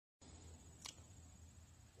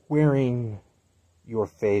wearing your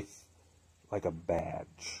faith like a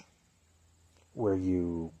badge, where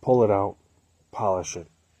you pull it out, polish it,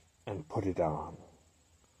 and put it on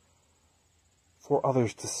for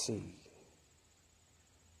others to see,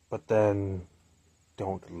 but then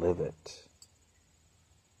don't live it.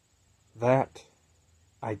 That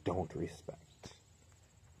I don't respect.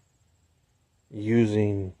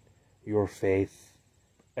 Using your faith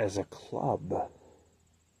as a club,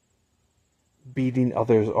 beating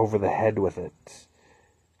others over the head with it,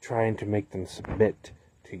 trying to make them submit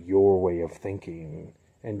to your way of thinking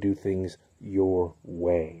and do things your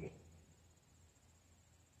way.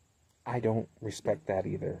 I don't respect that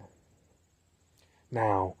either.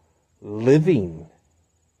 Now, living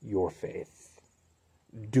your faith,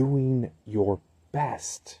 doing your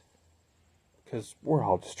best, because we're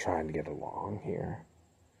all just trying to get along here,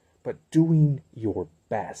 but doing your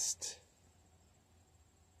best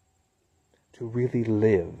to really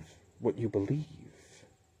live what you believe.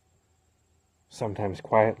 Sometimes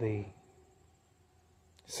quietly,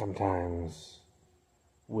 sometimes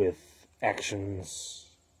with actions,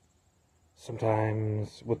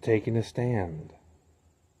 sometimes with taking a stand.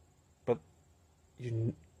 But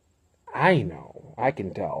I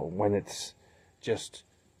can tell when it's just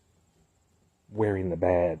wearing the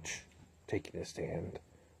badge, taking a stand,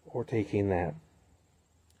 or taking that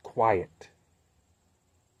quiet,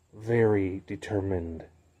 very determined,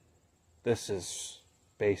 this is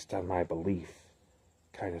based on my belief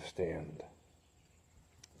kind of stand.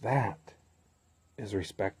 That is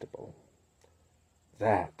respectable.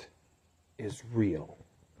 That is real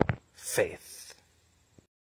faith.